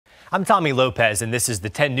I'm Tommy Lopez, and this is the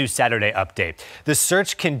 10 News Saturday update. The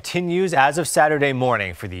search continues as of Saturday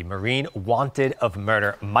morning for the Marine wanted of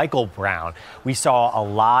murder, Michael Brown. We saw a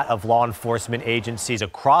lot of law enforcement agencies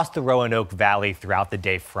across the Roanoke Valley throughout the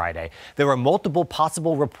day Friday. There were multiple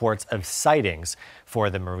possible reports of sightings for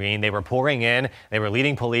the Marine. They were pouring in. They were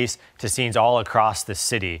leading police to scenes all across the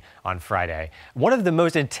city on Friday. One of the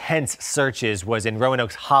most intense searches was in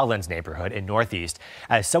Roanoke's Hollins neighborhood in Northeast,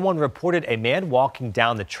 as someone reported a man walking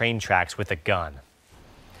down the train tracks with a gun.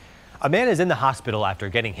 A man is in the hospital after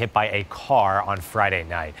getting hit by a car on Friday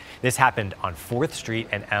night. This happened on 4th Street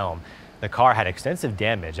and Elm. The car had extensive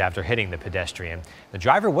damage after hitting the pedestrian. The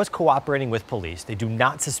driver was cooperating with police. They do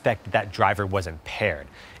not suspect that driver was impaired.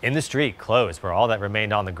 In the street, clothes were all that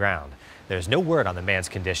remained on the ground. There's no word on the man's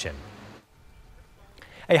condition.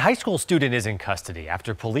 A high school student is in custody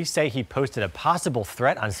after police say he posted a possible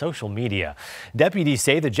threat on social media. Deputies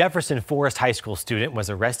say the Jefferson Forest High School student was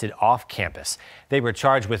arrested off campus. They were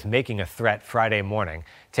charged with making a threat Friday morning,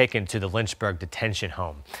 taken to the Lynchburg detention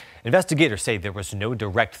home. Investigators say there was no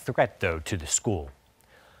direct threat, though, to the school.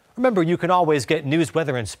 Remember, you can always get news,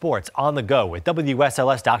 weather, and sports on the go with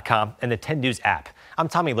WSLS.com and the 10 News app. I'm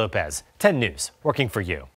Tommy Lopez, 10 News, working for you.